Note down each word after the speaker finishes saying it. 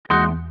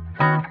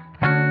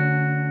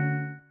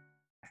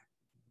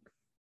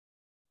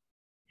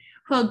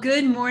Well,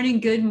 good morning.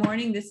 Good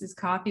morning. This is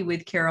Coffee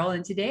with Carol.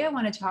 And today I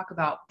want to talk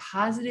about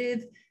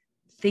positive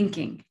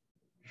thinking.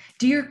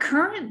 Do your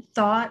current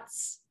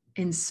thoughts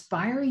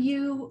inspire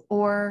you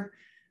or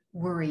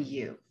worry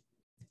you?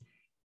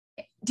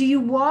 Do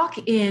you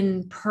walk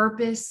in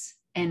purpose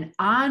and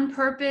on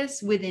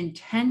purpose with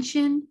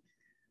intention,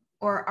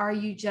 or are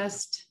you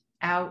just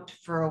out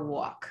for a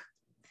walk?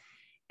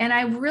 And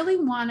I really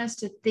want us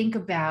to think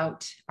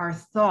about our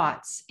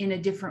thoughts in a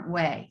different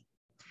way.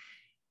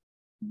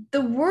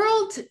 The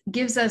world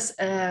gives us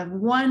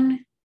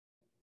one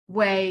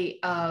way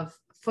of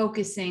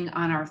focusing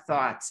on our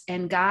thoughts,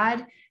 and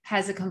God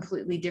has a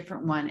completely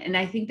different one. And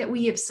I think that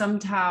we have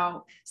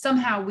somehow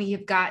we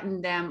have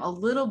gotten them a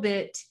little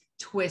bit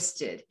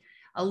twisted,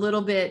 a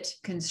little bit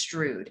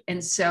construed.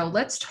 And so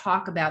let's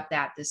talk about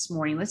that this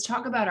morning. Let's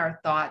talk about our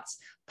thoughts,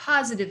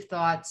 positive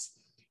thoughts,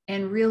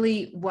 and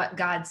really what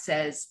God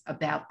says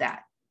about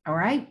that. All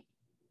right.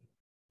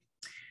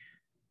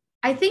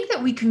 I think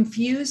that we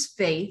confuse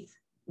faith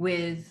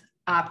with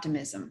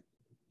optimism.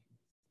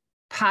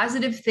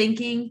 Positive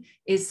thinking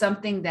is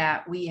something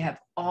that we have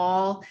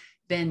all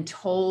been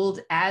told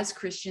as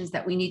Christians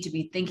that we need to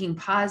be thinking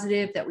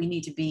positive, that we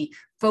need to be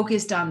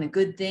focused on the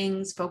good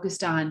things,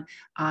 focused on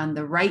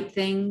the right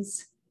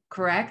things,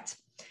 correct?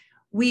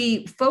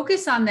 We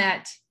focus on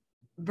that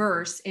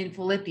verse in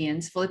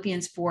Philippians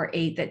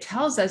 4:8, that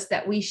tells us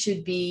that we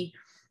should be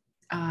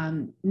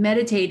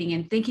meditating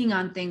and thinking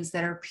on things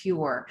that are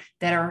pure,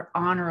 that are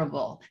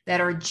honorable,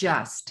 that are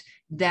just,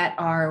 that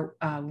are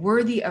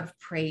worthy of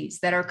praise,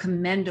 that are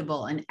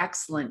commendable and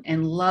excellent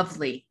and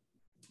lovely,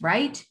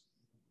 right?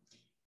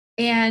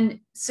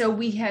 And so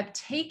we have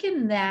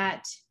taken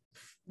that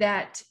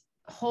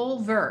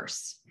whole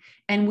verse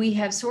and we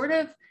have sort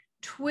of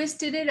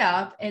twisted it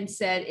up and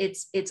said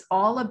it's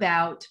all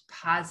about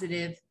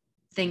positive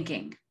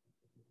thinking.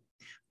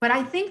 But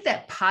I think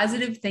that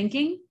positive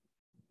thinking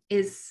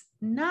is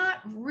not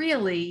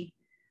really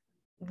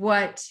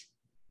what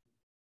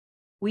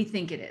we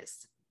think it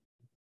is.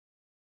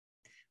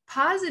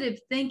 Positive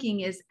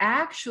thinking is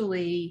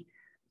actually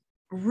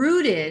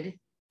rooted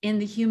in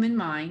the human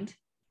mind,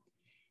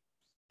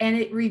 and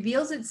it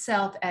reveals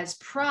itself as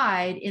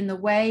pride in the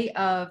way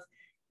of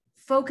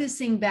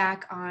focusing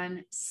back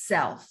on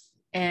self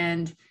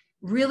and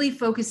really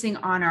focusing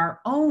on our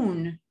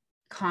own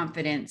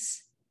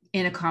confidence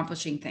in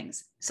accomplishing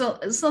things. So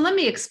let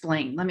me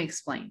explain.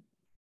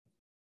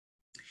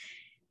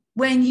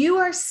 When you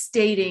are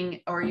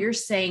stating or you're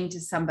saying to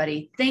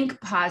somebody,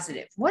 think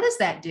positive, what does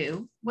that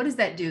do?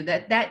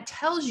 That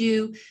tells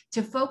you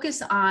to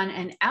focus on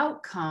an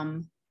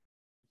outcome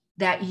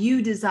that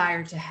you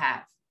desire to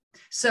have.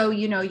 So,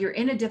 you're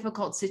in a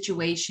difficult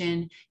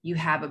situation, you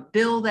have a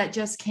bill that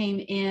just came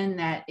in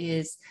that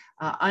is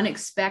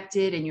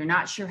unexpected and you're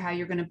not sure how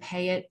you're going to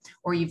pay it,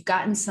 or you've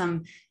gotten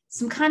some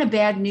kind of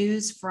bad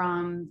news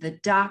from the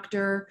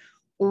doctor,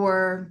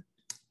 or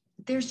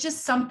there's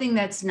just something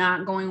that's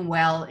not going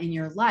well in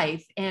your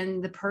life.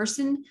 And the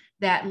person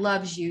that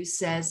loves you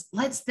says,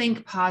 let's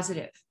think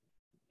positive.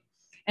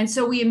 And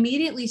so we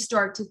immediately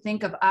start to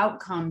think of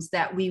outcomes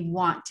that we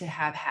want to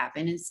have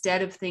happen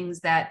instead of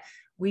things that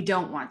we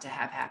don't want to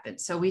have happen.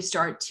 So we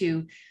start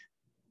to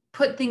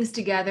put things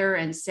together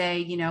and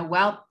say,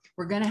 well,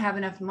 we're going to have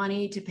enough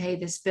money to pay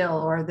this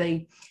bill, or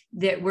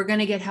that we're going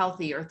to get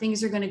healthy, or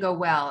things are going to go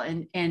well,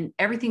 and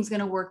everything's going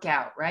to work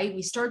out, right?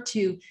 We start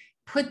to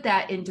put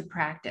that into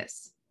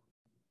practice.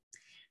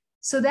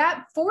 So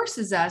that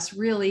forces us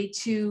really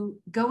to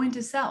go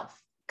into self,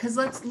 because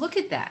let's look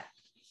at that.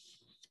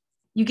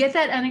 You get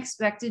that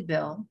unexpected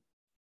bill,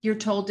 you're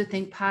told to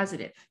think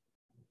positive,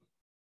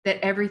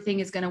 that everything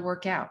is going to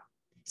work out.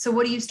 So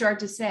what do you start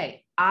to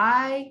say?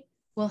 I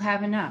will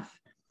have enough.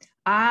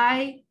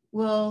 I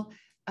will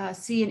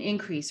see an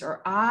increase,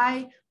 or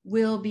I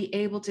will be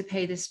able to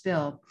pay this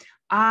bill.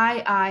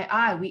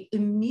 We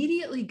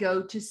immediately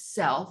go to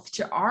self,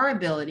 to our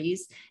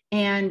abilities,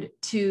 and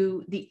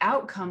to the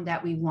outcome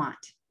that we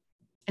want.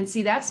 And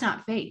see, that's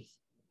not faith.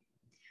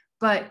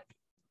 But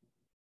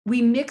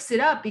we mix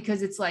it up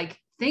because it's like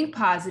think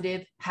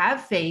positive,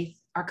 have faith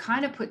are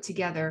kind of put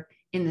together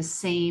in the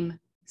same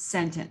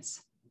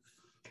sentence.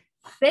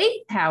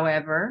 Faith,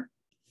 however,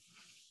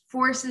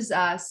 forces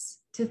us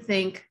to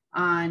think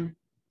on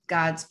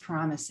God's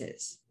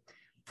promises,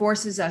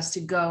 forces us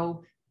to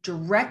go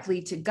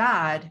directly to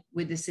God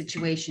with the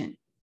situation.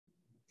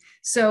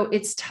 So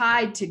it's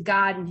tied to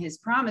God and his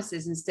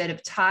promises instead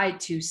of tied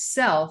to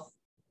self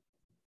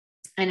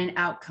and an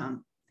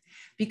outcome.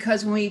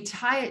 Because when we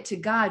tie it to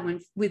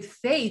God, with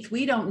faith,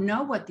 we don't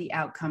know what the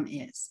outcome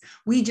is.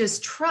 We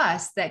just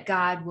trust that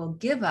God will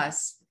give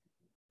us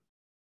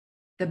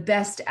the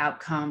best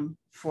outcome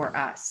for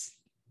us.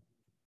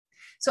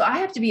 So I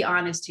have to be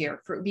honest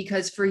here,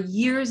 because for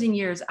years and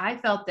years, I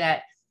felt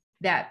that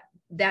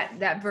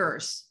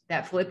verse,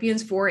 that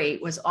Philippians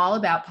 4:8, was all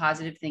about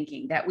positive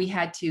thinking, that we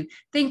had to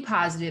think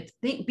positive,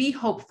 be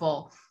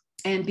hopeful,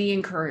 and be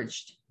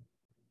encouraged.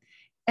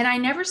 And I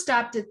never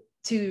stopped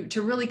to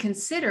really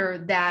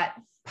consider that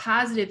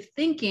positive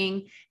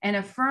thinking and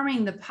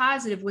affirming the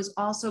positive was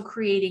also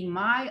creating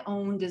my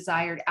own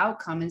desired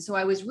outcome. And so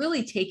I was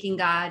really taking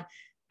God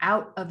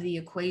out of the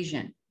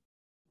equation.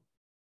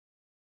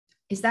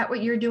 Is that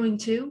what you're doing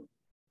too?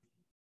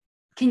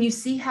 Can you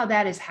see how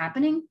that is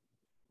happening?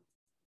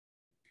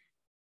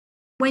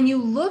 When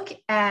you look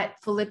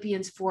at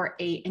Philippians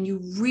 4:8 and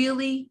you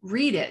really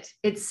read it,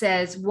 it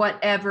says,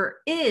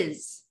 whatever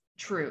is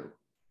true,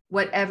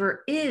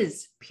 whatever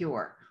is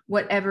pure,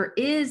 whatever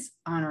is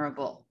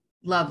honorable,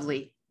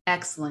 lovely,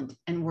 excellent,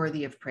 and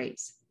worthy of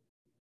praise.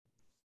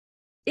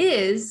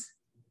 Is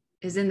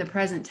in the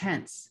present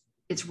tense.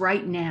 It's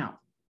right now.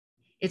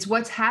 It's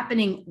what's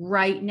happening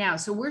right now.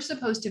 So we're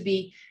supposed to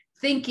be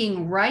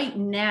thinking right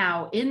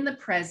now in the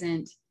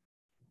present,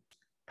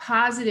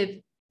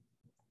 positive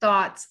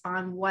thoughts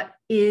on what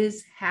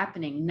is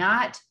happening,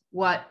 not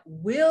what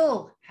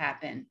will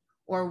happen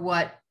or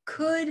what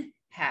could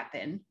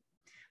happen,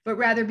 but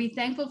rather be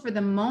thankful for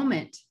the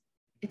moment.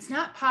 It's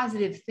not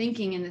positive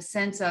thinking in the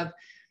sense of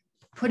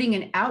putting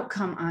an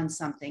outcome on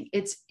something.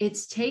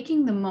 It's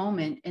taking the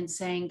moment and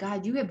saying,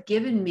 God, you have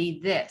given me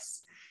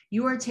this.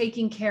 You are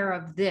taking care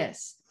of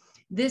this.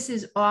 This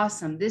is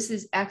awesome. This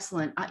is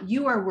excellent.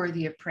 You are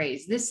worthy of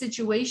praise. This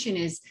situation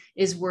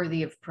is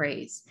worthy of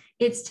praise.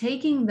 It's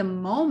taking the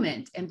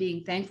moment and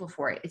being thankful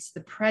for it. It's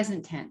the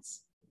present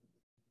tense.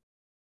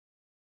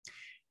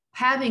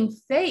 Having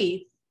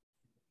faith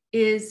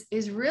is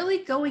really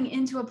going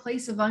into a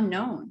place of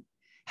unknown.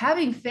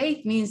 Having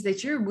faith means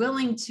that you're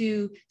willing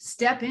to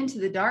step into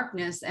the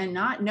darkness and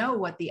not know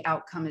what the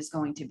outcome is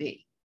going to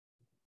be.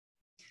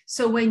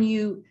 So when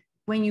you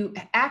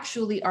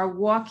actually are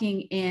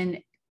walking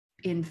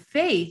in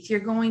faith, you're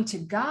going to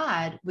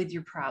God with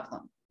your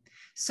problem.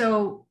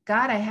 So,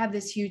 God, I have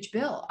this huge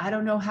bill. I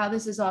don't know how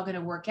this is all going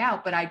to work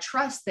out, but I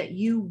trust that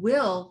you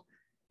will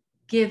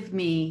give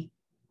me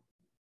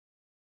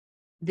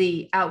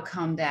the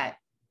outcome that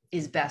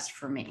is best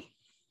for me.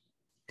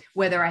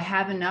 Whether I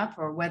have enough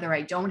or whether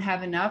I don't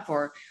have enough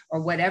or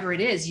whatever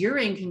it is, you're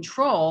in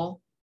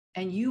control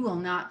and you will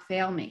not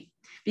fail me.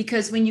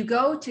 Because when you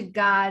go to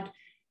God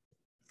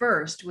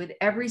first with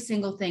every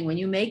single thing, when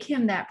you make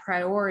him that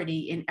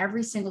priority in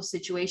every single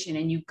situation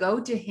and you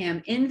go to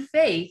him in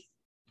faith,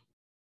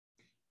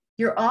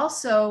 you're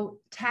also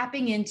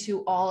tapping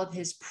into all of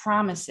his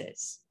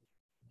promises.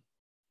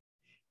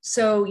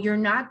 So you're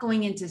not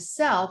going into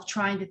self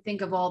trying to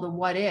think of all the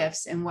what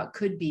ifs and what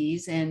could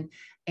be's and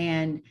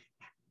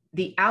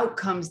the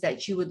outcomes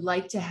that you would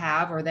like to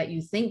have or that you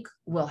think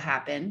will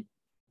happen,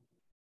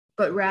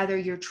 but rather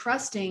you're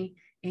trusting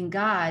in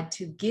God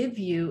to give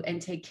you and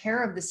take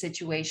care of the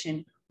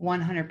situation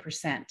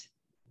 100%.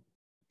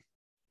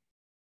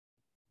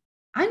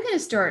 I'm going to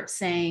start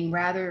saying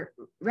rather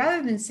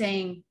than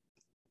saying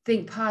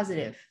think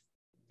positive,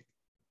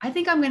 I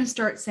think I'm going to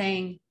start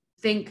saying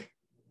think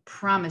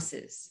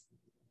promises.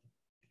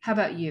 How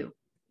about you?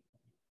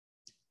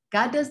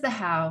 God does the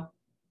how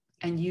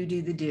and you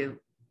do the do.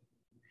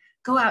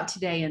 Go out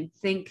today and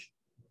think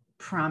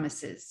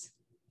promises.